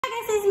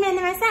guys, it's me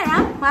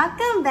Maisara.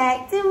 Welcome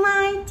back to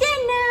my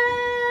channel.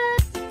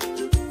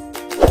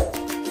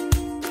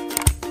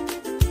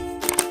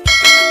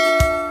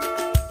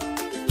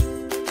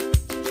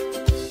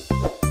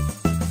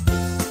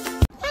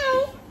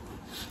 Hai.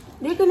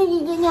 Dia kena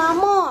gigit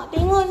nyamuk.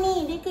 Tengok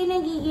ni, dia kena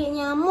gigit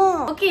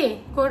nyamuk.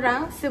 Okay,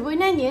 korang,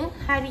 sebenarnya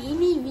hari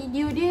ini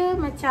video dia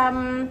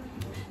macam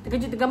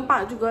terkejut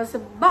tergempak juga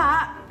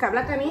sebab kat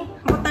belakang ni,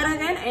 Hampa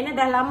kan, Aina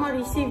dah lama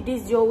receive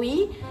this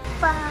Joey.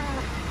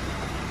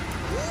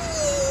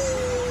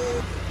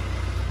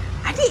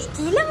 Adik,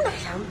 kilang dah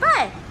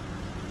sampai.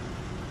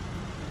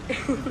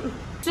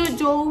 So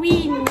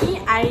Joey ni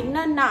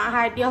Aina nak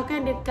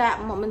hadiahkan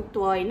dekat mak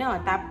mentua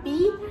Aina,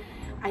 tapi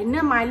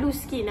Aina malu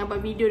sikit nak buat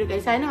video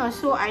dekat sana.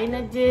 So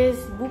Aina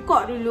just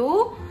buka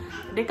dulu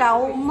dekat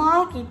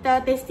rumah,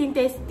 kita testing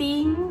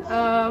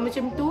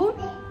macam tu.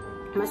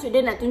 Maksud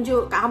dia nak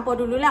tunjuk kat hampa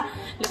dululah.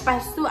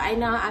 Lepas tu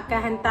Aina akan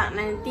hantar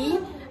nanti.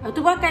 Tu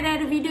pun akan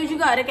ada video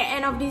juga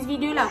dekat end of this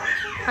video lah.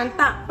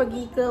 Hantar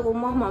pergi ke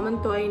rumah mak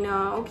mentua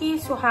Aina.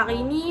 Okay, so hari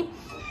ni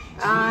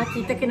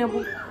kita kena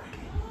buka.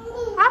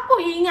 Apa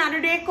yang ingat ada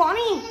dekor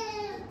ni?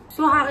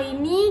 So hari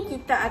ni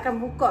kita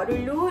akan buka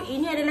dulu.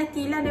 Ini adalah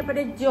tilam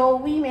daripada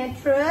Joey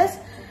mattress.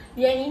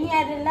 Yang ini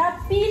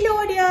adalah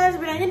pillow dia.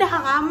 Sebenarnya dah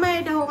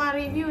ramai dah orang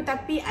review,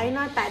 tapi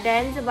Aina tak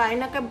dan sebab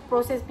Aina kan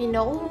proses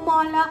pindah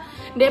rumah lah.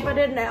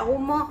 Daripada nak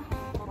rumah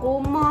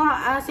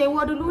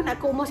sewa dulu, nak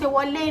ke rumah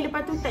sewa lain,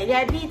 lepas tu tak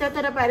jadi,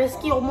 tahu-tahu dapat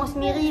rezeki rumah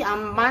sendiri.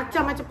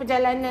 Macam-macam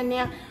perjalanan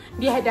yang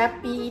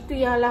dihadapi. Itu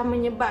ialah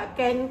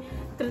menyebabkan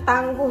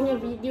tertangguhnya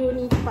video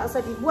ni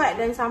terpaksa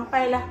dibuat. Dan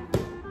sampailah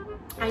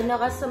Aina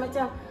rasa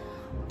macam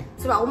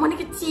sebab rumah ni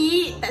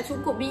kecil, tak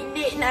cukup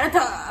bilik nak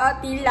letak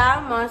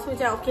tilam. So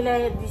macam okey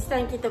lah, this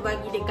time kita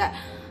bagi dekat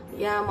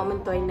ya mak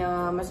mentua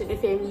Aina. Maksud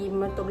dia family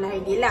mentua belah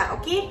dia lah.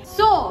 Okay,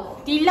 so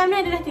tilam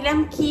ni adalah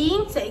tilam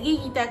king. Sekejap lagi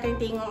kita akan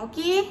tengok.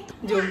 Okay,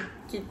 jom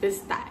kita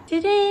start.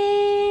 Tadang.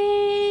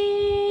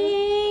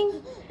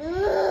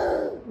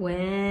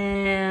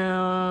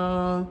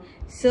 Wow.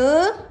 So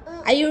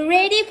are you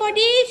ready for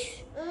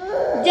this?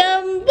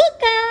 Jom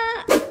buka.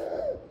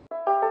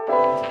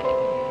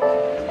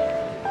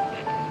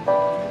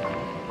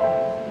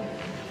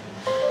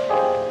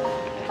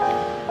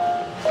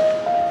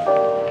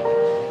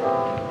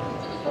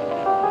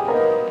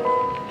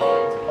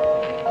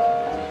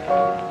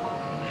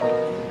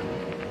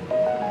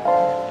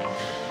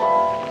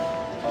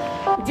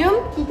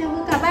 Jom kita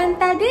buka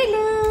bantal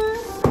dulu.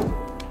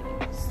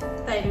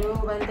 Start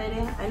dulu bantal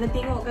dia. Aina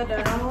tengok kan dah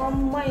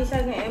ramai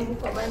sangat yang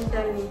buka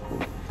bantal ni.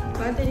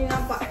 Bantal ni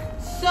nampak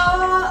so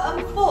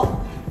empuk.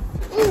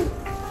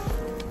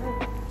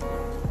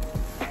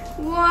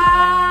 Wow.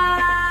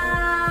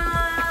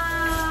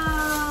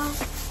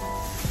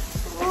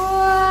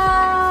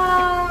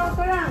 Wow.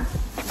 Korang,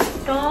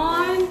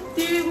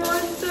 cantik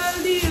bantal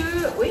dia.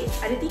 Weh,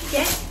 ada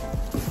tiket.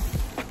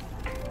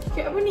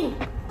 Tiket apa ni?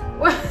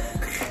 Wah.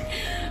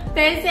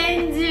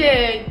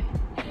 Passenger.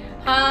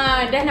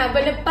 Dah nak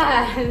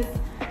berlepas.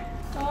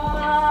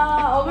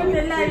 Orang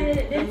telah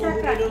dia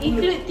cakap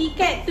include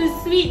ticket to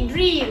sweet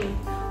dream.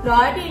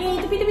 Dah ada ni,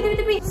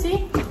 tepi.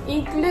 See?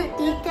 Include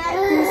ticket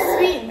to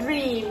sweet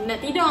dream.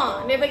 Nak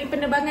tidur, dia bagi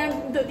penerbangan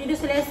untuk tidur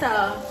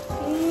selesa.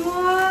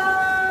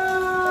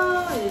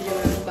 Wow.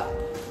 Jangan nampak.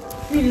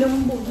 Wih,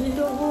 lembut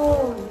gila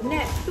pun.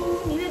 Nap tu,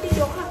 Nina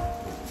tidur lah.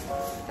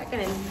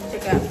 Takkan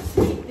cakap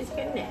sleep, dia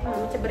cakap nap.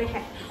 Macam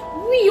berehat.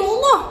 Wih, ya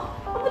Allah.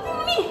 Apa tu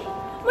ni?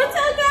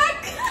 Macam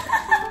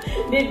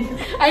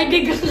agak dia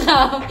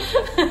geram.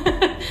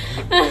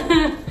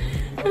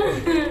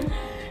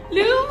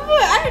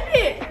 Lembut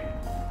adik.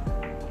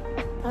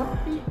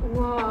 Tapi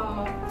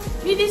wow,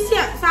 ni dia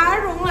siap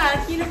sarung lah.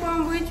 Kira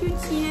korang boleh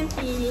cuci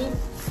nanti.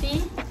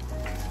 See?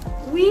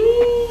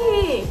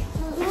 Wih,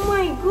 oh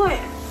my god.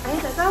 Saya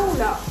tak tahu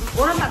lah.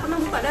 Orang tak pernah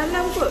buka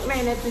dalam kot.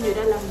 Main dah tunjuk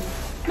dalam ni.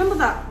 Nampak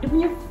tak? Dia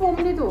punya foam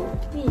dia tu.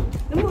 Ni,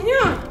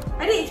 lembutnya.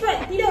 Adik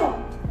cepat tidur.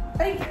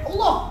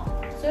 Allah.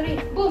 Sorry.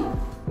 Boom.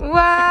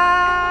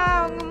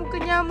 Wow, muka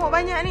nyamuk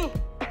banyak ni.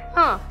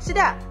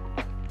 Sedap.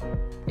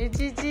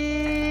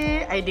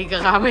 Cici. Dia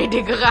geram.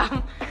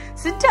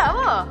 Sedap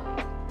lah.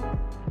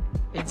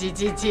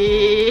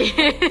 Cici.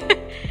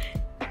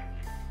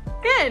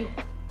 Kan?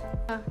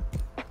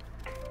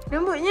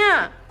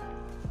 Lembutnya.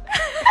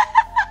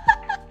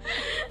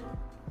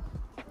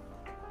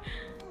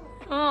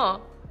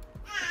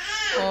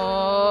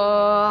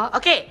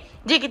 Okay.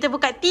 Jom kita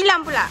buka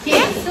tilam pula.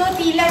 Okay, so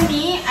tilam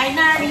ni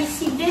Aina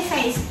receive dia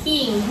size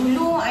king.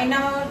 Dulu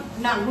Aina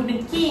nak guna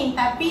king,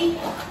 tapi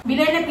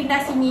bila Aina pindah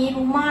sini,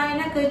 rumah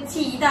Aina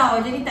kecil tau.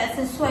 Jadi tak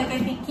sesuai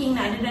kata king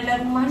nak ada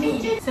dalam rumah ni.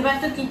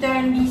 Sebab tu kita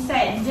orang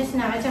decide just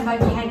nak macam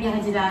bagi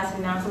hadiah je lah,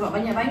 senang. Sebab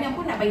banyak-banyak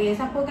pun nak bagi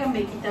siapa kan,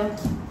 baik kita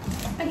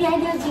bagi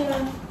hadiah je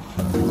lah.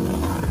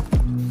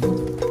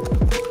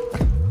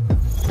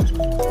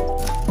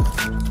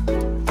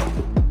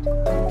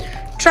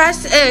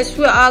 Trust us,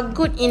 we are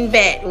good in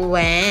bed.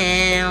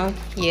 Wow.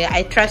 Yeah,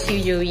 I trust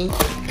you, Joey.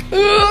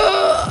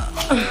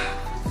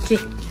 Okay,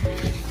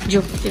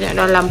 jom kita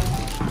nak dalam.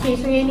 Okay,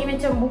 so yang ni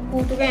macam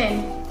buku tu kan.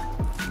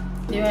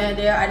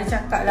 Dia ada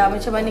cakap lah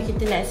macam mana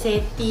kita nak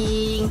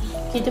setting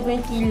kita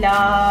punya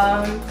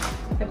tilam.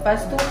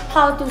 Lepas tu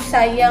how to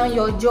sayang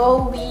your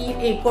Joey.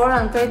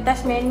 Korang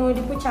kertas menu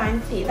dia pun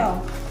cantik tau.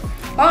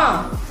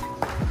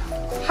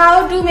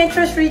 How do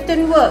mattress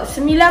return work?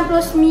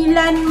 99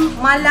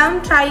 malam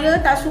trial,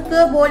 tak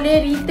suka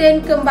boleh return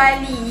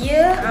kembali.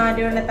 Ya,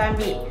 dia orang datang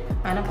ambil.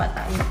 Nampak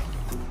tak ni?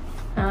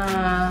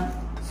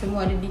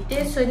 Semua ada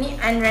detail. So ni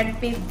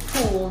unwrapping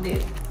tool dia.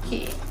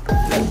 Okay.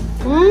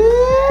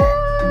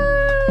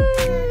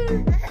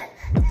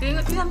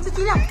 Tengok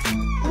tilam.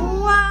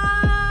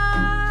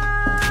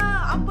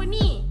 Wah, apa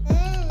ni?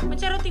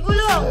 Macam roti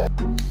gulung.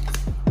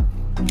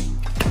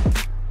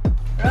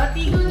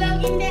 Roti gulung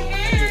in the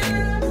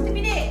house. Tapi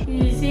dek,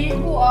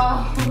 sibuk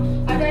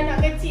ada anak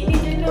kecil ni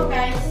jenuh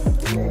guys.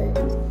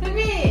 Tapi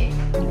gila.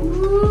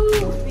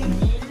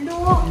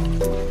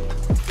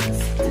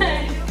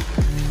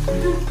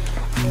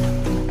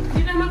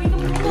 Dia dah makin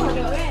kepuluh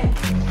dah kan.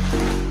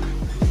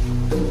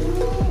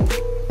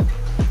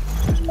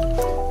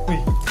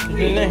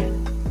 Wih, ni.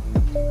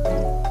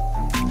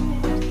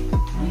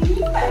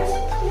 Lipat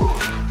macam tu.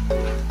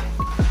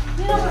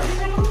 Dia dah buat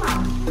macam rumah.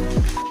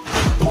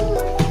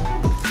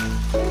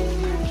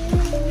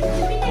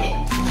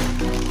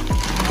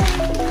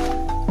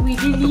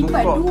 Dia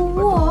lipat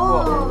dua.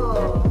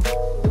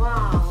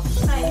 Wow,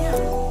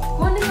 sayang.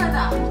 Kau dengar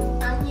tak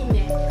angin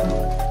dia?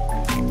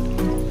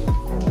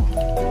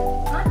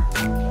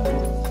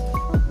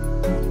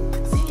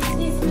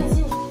 Sini.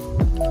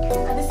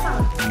 Ada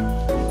sound.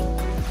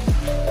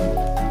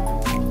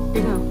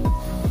 Dengar.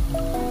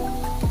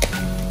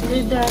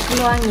 Dia dah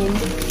keluar angin.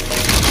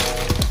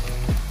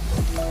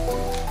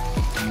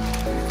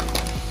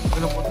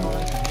 Kena potong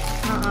lagi.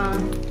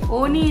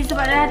 Oh ni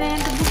sebab dah ada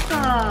yang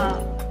terbuka.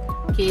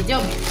 Okay,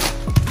 jom.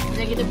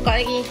 Sekejap kita buka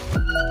lagi.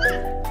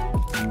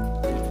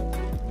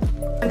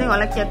 Tengok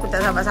lelaki aku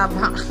tak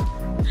sabar-sabar.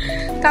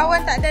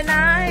 Kawan tak ada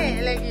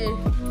naik lagi.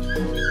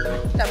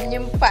 Tak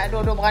menyempat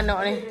dua-dua beranak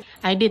ni.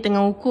 Aida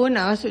tengah ukur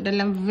nak masuk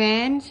dalam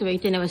van sebab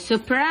kita nak buat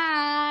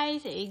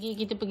surprise. Lagi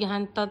kita pergi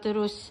hantar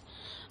terus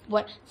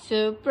buat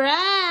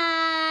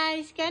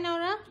surprise. Kan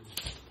Aura?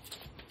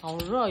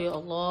 Aura, ya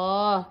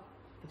Allah.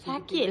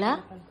 Sakit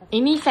lah.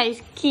 Ini size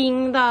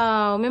king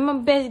tau.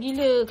 Memang best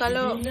gila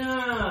kalau...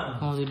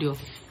 Oh tu dia.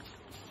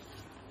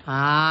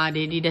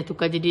 Daddy dah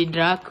tukar jadi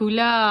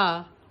Dracula.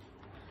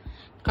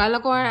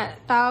 Kalau korang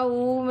nak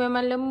tahu,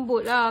 memang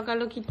lembut lah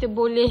kalau kita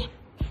boleh.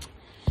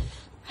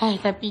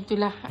 Tapi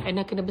itulah,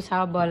 Aina kena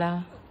bersabar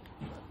lah.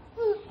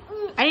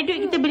 Ada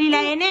duit kita beli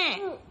lain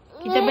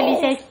Kita beli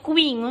size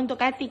queen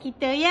untuk katil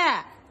kita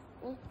ya.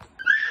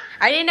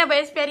 Aina nak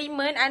buat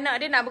eksperimen,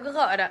 anak dia nak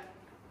bergerak tak?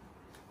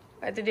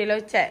 Lepas tu dia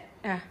locat.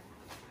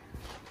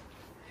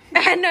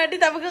 Anak dia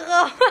tak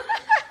bergerak.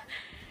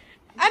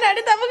 Anak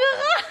dia tak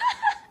bergerak.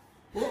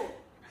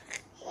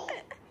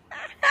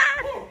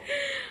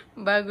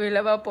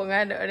 Baguslah bapa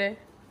dengan anak dia.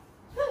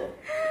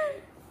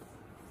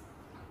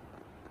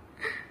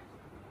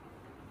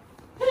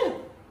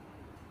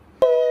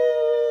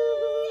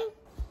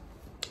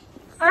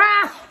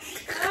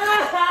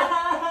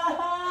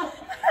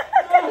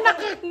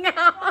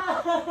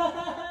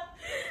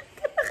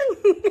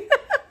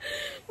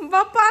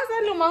 Bapa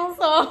selalu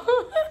mangsa.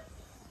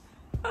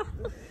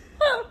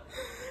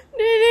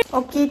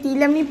 Okey,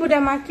 tilam ni pun dah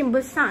makin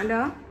besar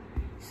dah.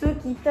 So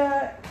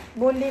kita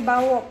boleh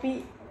bawa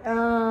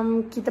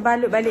kita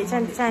balut balik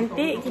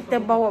cantik-cantik.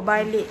 Kita bawa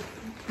balik.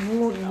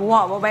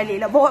 Bawa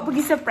balik lah. Bawa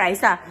pergi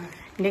surprise lah.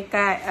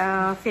 Dekat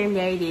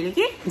family Aidil.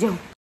 Okey, jom.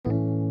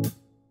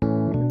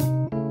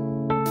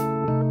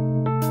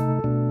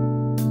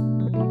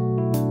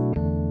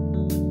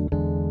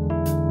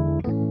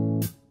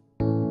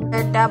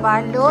 Dah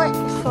balut,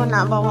 so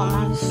nak bawa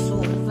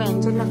masuk van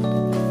je lah.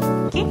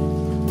 Okay.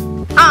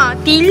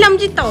 Tilam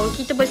je tau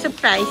kita buat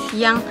surprise.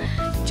 Yang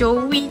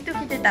Joey tu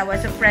kita tak buat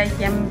surprise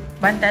yang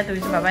bantal tu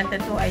sebab bantal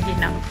tu Aidil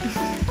nak.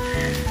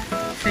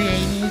 So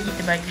yang ini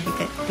kita bagi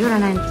dekat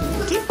diorang nanti.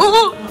 Okay.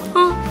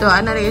 Tu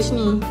anak dekat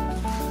sini.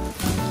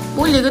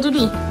 Boleh ke tu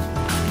ni?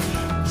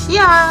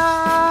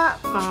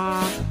 Siap.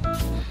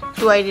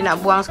 Tu Aidil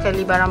nak buang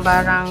sekali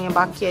barang-barang yang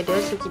baki ada.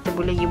 So kita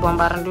boleh pergi buang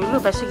barang dulu.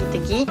 Lepas tu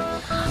kita pergi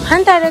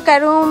hantar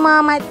dekat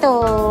rumah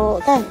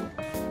Matok kan.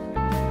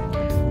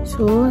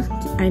 So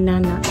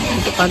Aina nak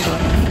tutup pagar.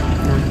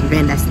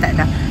 Van dah start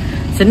dah.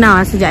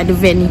 Senang sejak ada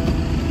van ni.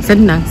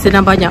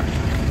 Senang banyak.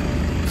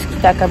 So,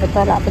 kita akan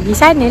bertolak pergi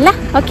sana lah.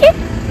 Okay,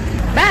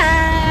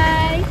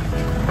 bye.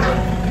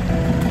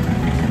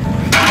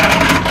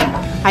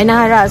 Aina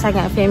harap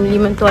sangat family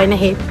mentua Aina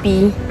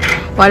happy.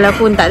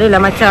 Walaupun tak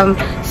adalah macam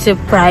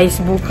surprise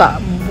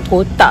buka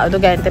kotak tu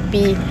kan.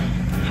 Tapi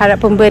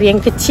harap pemberian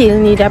kecil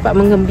ni dapat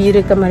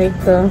menggembirakan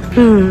mereka.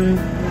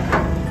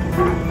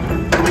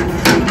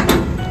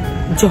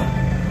 Jom.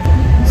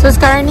 So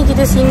sekarang ni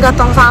kita singgah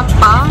tong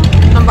sampah.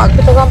 Nampak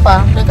ke tong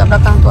sampah? Dekat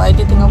belakang tu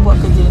Aida tengah buat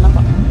kerja.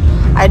 Nampak?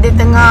 Aina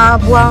tengah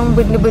buang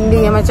benda-benda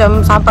yang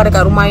macam sampah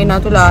dekat rumah Aina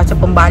tu lah. Macam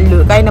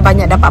pembalut kan, Aina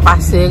banyak dapat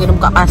pasir, kena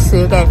buka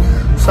pasir kan.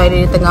 So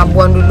Aina tengah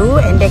buang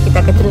dulu, and then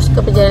kita akan terus ke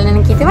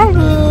perjalanan kita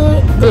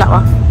balik. Gelap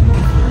lah.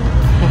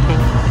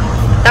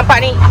 Nampak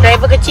ni,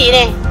 driver kecil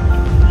ni.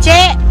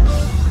 Cik,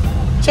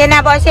 Cik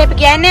nak bawa saya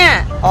pergi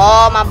mana?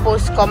 Oh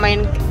mampus, kau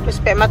main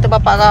spek mata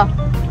bapak kau.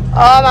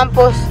 Oh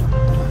mampus.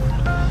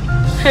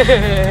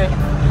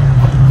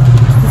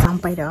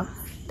 Sampai dah.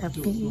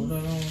 Tapi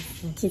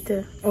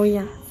kita, oh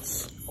ya,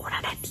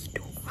 orang dah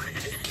tidur.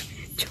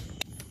 Jom.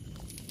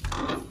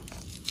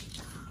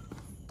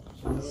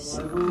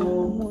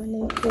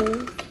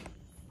 Assalamualaikum.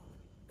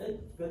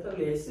 Kata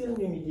lesen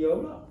ni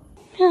video pula.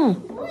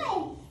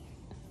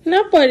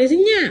 Kenapa dia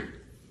senyap?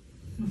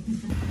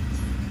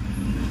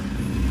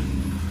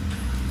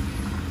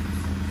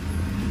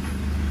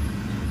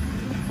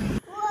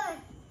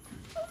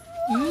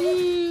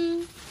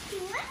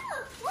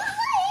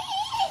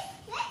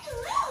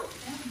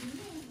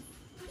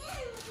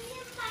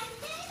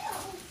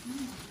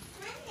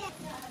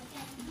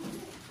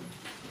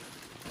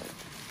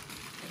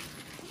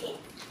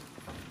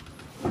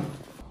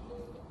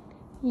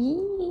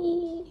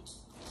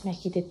 Nah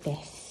kita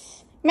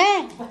test.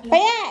 Meh,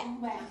 payat.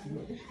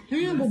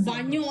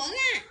 Banyak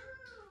kan?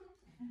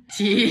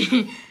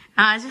 Cik.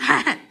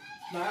 Cepat.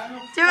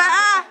 Cepat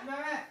ah.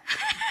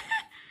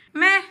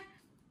 Meh.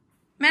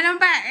 Meh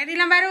lompat kat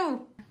tilam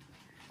baru.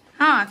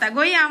 Tak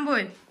goyang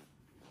pun.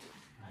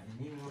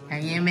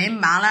 Ya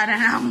memanglah dah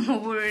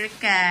lama pun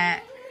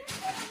dekat.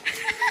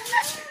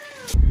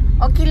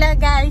 Okey lah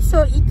guys,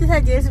 so itu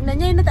saja.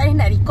 Sebenarnya Aina tak boleh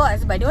nak record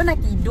sebab dia orang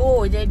nak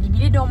tidur. Jadi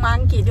bila dia orang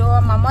mangkit, dia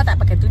orang mama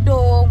tak pakai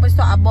tudung. Lepas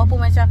tu abah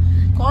pun macam,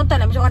 korang tak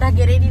nak macam orang dah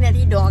get ready nak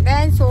tidur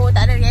kan. So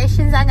tak ada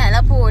reaction sangat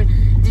lah pun.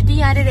 Jadi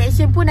yang ada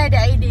reaction pun ada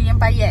idea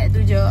yang payat tu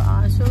je.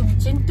 So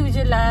macam tu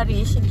je lah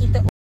reaction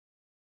kita.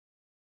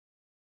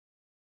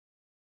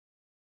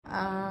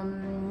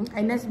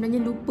 Aina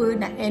sebenarnya lupa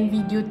nak end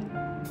video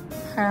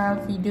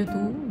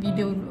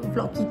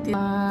vlog kita.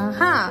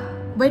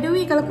 By the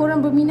way, kalau korang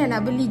berminat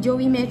nak beli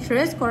Joey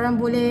mattress, korang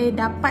boleh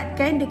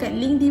dapatkan dekat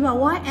link di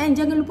bawah. And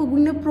jangan lupa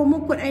guna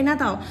promo code Aina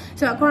tau,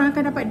 sebab korang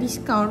akan dapat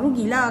diskaun.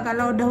 Rugilah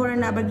kalau dah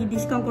orang nak bagi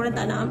diskaun korang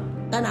tak nak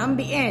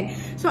ambil kan.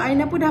 So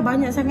Aina pun dah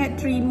banyak sangat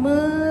terima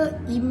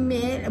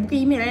email, bukan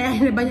email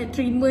lah, banyak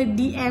terima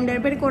DM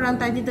daripada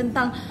korang tanya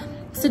tentang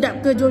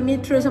sedap ke Joey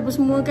mattress apa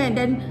semua kan.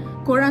 Dan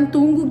korang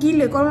tunggu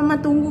gila, korang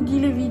memang tunggu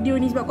gila video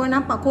ni sebab korang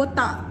nampak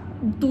kotak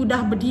tu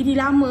dah berdiri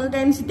lama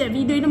kan. Setiap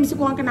video ni mesti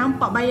korang akan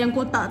nampak bayang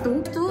kotak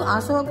tu.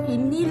 So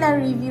inilah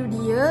review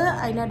dia.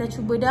 Aina dah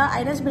cuba dah.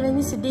 Aina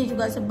sebenarnya sedih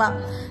juga sebab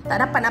tak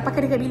dapat nak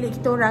pakai dekat bilik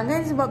kita orang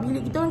kan. Sebab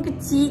bilik kita orang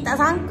kecil, tak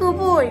sangka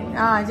pun.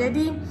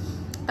 Jadi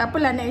tak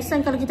apalah, next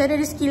time kalau kita ada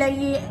rezeki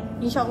lagi,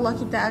 InsyaAllah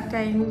kita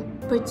akan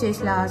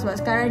purchase lah.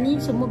 Sebab sekarang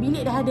ni semua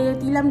bilik dah ada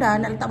tilam dah,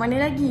 nak letak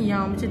mana lagi.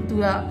 Macam tu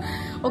lah.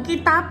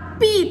 Okay,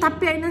 tapi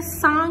Aina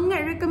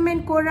sangat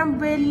recommend korang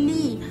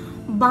beli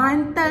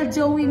bantal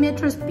Joey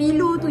mattress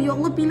pillow tu. Ya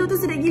Allah, pillow tu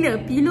sedap gila.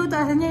 Pillow tu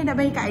asalnya dah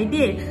bagi kat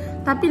Aidil,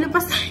 tapi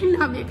lepas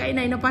Aina ambil kat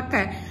Aina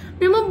pakai,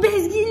 memang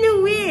best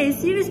gila weh.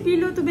 Serius,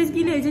 pillow tu best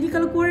gila. Jadi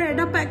kalau korang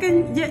nak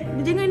dapatkan,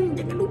 jangan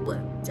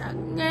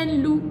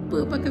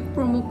lupa pakai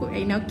promo code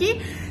Aina.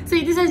 Okay, so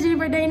itu sahaja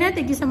daripada Aina.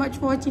 Thank you so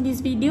much for watching this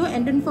video,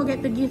 and don't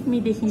forget to give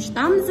me the huge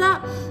thumbs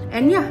up.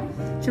 And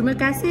terima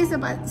kasih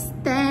sebab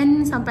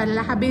stand sampai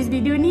habis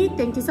video ni.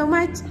 Thank you so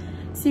much.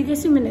 See you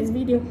guys in my next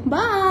video.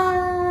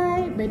 Bye.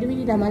 By the way,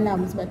 ni dah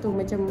malam sebab tu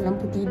macam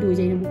lampu tidur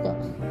je Aina buka.